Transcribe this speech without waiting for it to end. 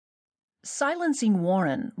Silencing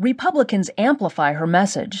Warren, Republicans Amplify Her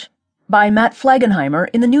Message, by Matt Flegenheimer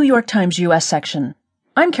in the New York Times U.S. section.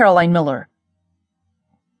 I'm Caroline Miller.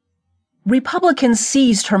 Republicans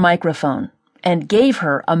seized her microphone and gave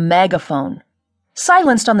her a megaphone.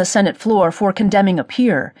 Silenced on the Senate floor for condemning a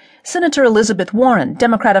peer, Senator Elizabeth Warren,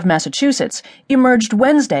 Democrat of Massachusetts, emerged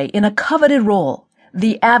Wednesday in a coveted role,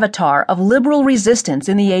 the avatar of liberal resistance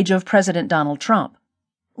in the age of President Donald Trump.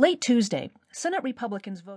 Late Tuesday, Senate Republicans voted